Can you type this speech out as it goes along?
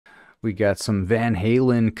We got some Van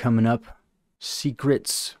Halen coming up.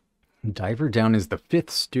 Secrets. Diver Down is the 5th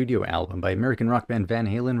studio album by American rock band Van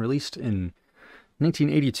Halen, released in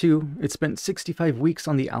 1982. It spent 65 weeks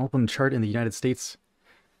on the album chart in the United States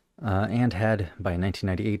and had, by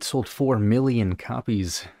 1998, sold 4 million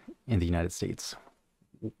copies in the United States.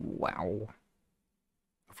 Wow.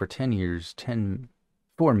 For 10 years,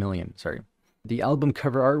 4 million, sorry. The album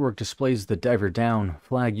cover artwork displays the Diver Down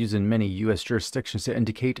flag used in many U.S. jurisdictions to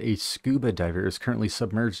indicate a scuba diver is currently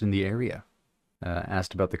submerged in the area.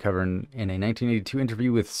 Asked about the cover in a 1982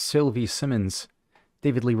 interview with Sylvie Simmons,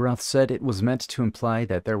 David Lee Roth said it was meant to imply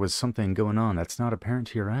that there was something going on that's not apparent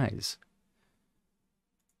to your eyes.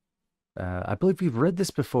 I believe we've read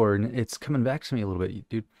this before, and it's coming back to me a little bit,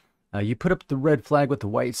 dude. You put up the red flag with the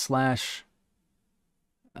white slash.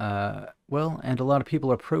 Well, and a lot of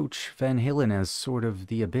people approach Van Halen as sort of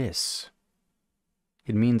the abyss.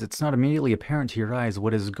 It means it's not immediately apparent to your eyes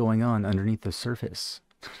what is going on underneath the surface.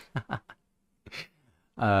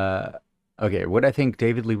 Okay, what I think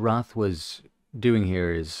David Lee Roth was doing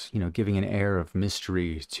here is, you know, giving an air of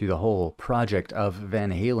mystery to the whole project of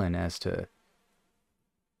Van Halen as to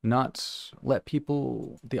not let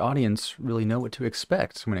people, the audience, really know what to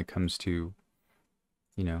expect when it comes to,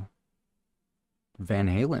 you know, Van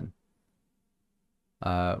Halen.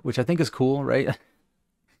 Which I think is cool, right?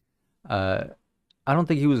 I don't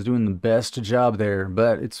think he was doing the best job there,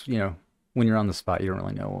 but it's, you know, when you're on the spot, you don't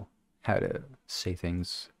really know how to say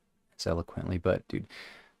things as eloquently. But, dude,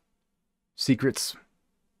 Secrets.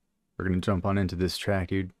 We're going to jump on into this track,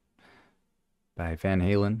 dude, by Van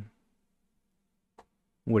Halen.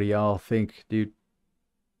 What do y'all think, dude,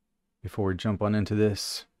 before we jump on into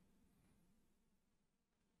this?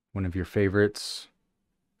 One of your favorites.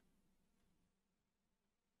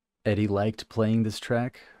 Eddie liked playing this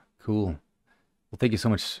track. Cool. Well, thank you so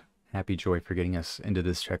much, Happy Joy, for getting us into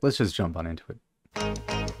this track. Let's just jump on into it.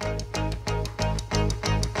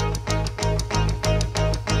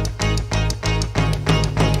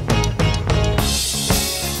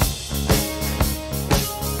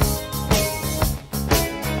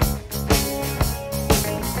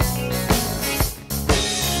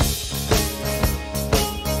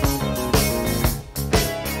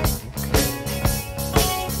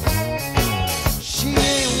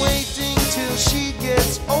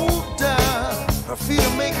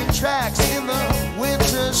 Tracks in the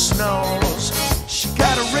winter snows. She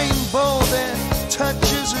got a rainbow that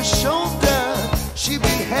touches her shoulder. She be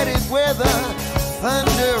headed where the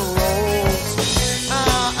thunder rolls. Oh,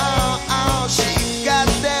 oh, oh, she got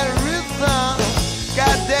that rhythm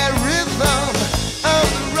of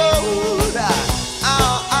the road.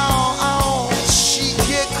 Oh, oh, oh, she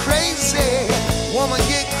get crazy, woman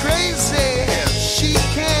get crazy. She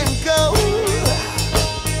can go.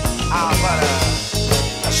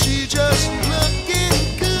 She just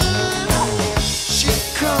looking good. She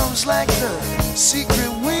comes like the secret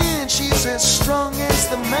wind. She's as strong as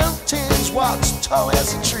the mountains, walks tall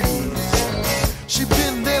as the trees. She's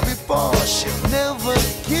been there before, she'll never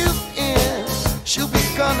give in. She'll be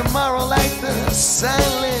gone tomorrow like the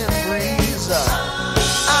silent breeze. Oh,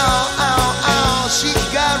 oh, oh, she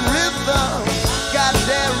got rhythm, got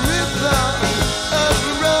that rhythm of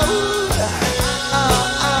the road.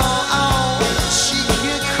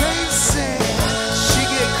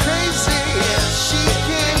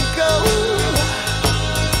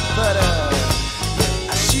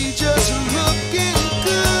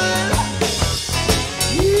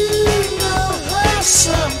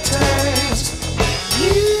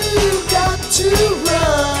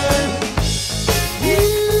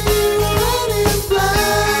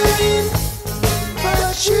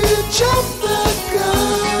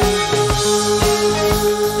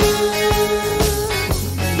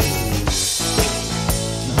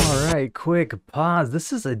 Quick pause.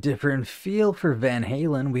 This is a different feel for Van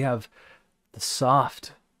Halen. We have the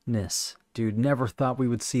softness. Dude, never thought we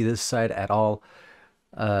would see this side at all.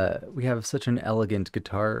 We have such an elegant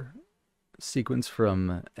guitar sequence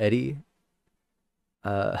from Eddie.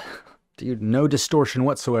 Dude, no distortion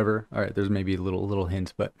whatsoever. All right, there's maybe a little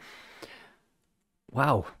hint, but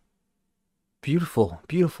wow. Beautiful,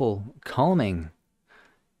 beautiful, calming.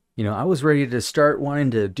 You know, I was ready to start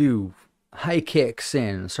wanting to do high kicks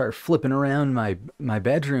and start flipping around my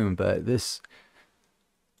bedroom, but this,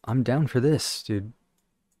 I'm down for this, dude.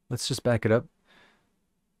 Let's just back it up.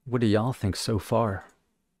 What do y'all think so far?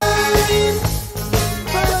 But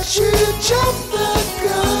you jumped the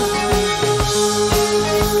gun.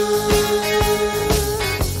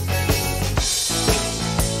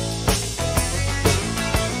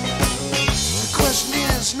 The question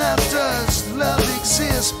is not does love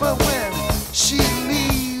exist, but when she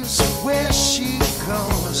leaves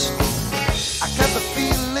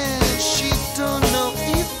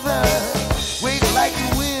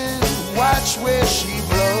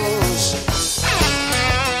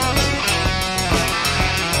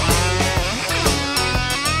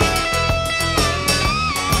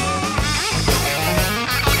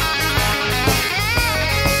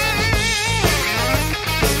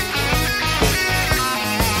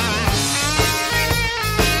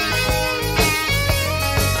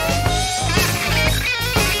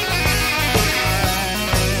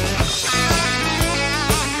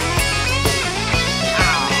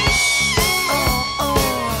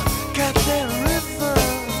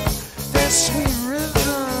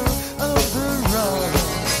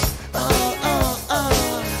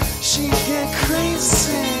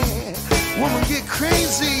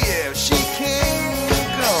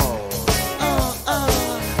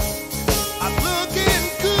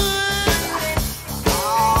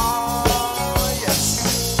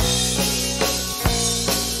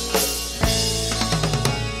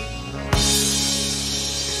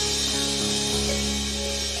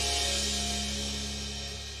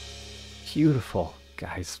Beautiful,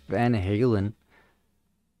 guys. Van Halen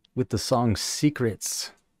with the song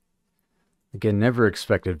Secrets. Again, never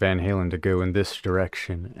expected Van Halen to go in this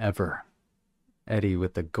direction, ever. Eddie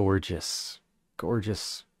with the gorgeous,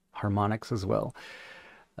 gorgeous harmonics as well.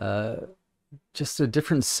 Just a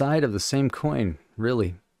different side of the same coin,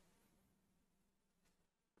 really.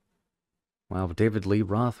 Wow, David Lee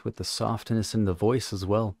Roth with the softness in the voice as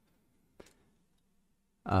well.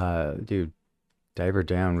 Dude, Diver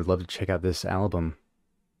Down, would love to check out this album.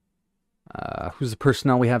 Who's the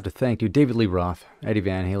personnel we have to thank? Dude, David Lee Roth, Eddie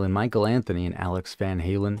Van Halen, Michael Anthony, and Alex Van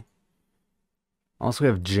Halen. Also, we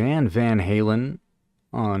have Jan Van Halen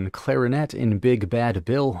on clarinet in Big Bad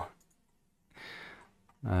Bill.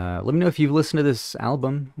 Let me know if you've listened to this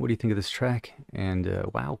album. What do you think of this track? And,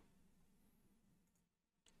 wow.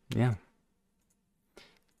 Yeah.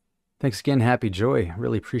 Thanks again, Happy Joy.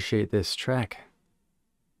 Really appreciate this track.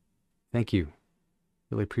 Thank you.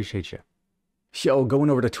 Really appreciate you. Yo, going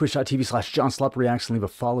over to twitch.tv/JohnSlopReacts and leave a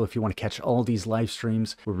follow if you want to catch all these live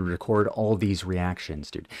streams where we record all these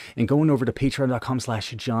reactions, dude. And going over to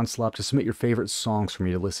patreon.com/JohnSlop to submit your favorite songs for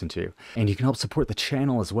me to listen to. And you can help support the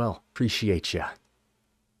channel as well. Appreciate ya.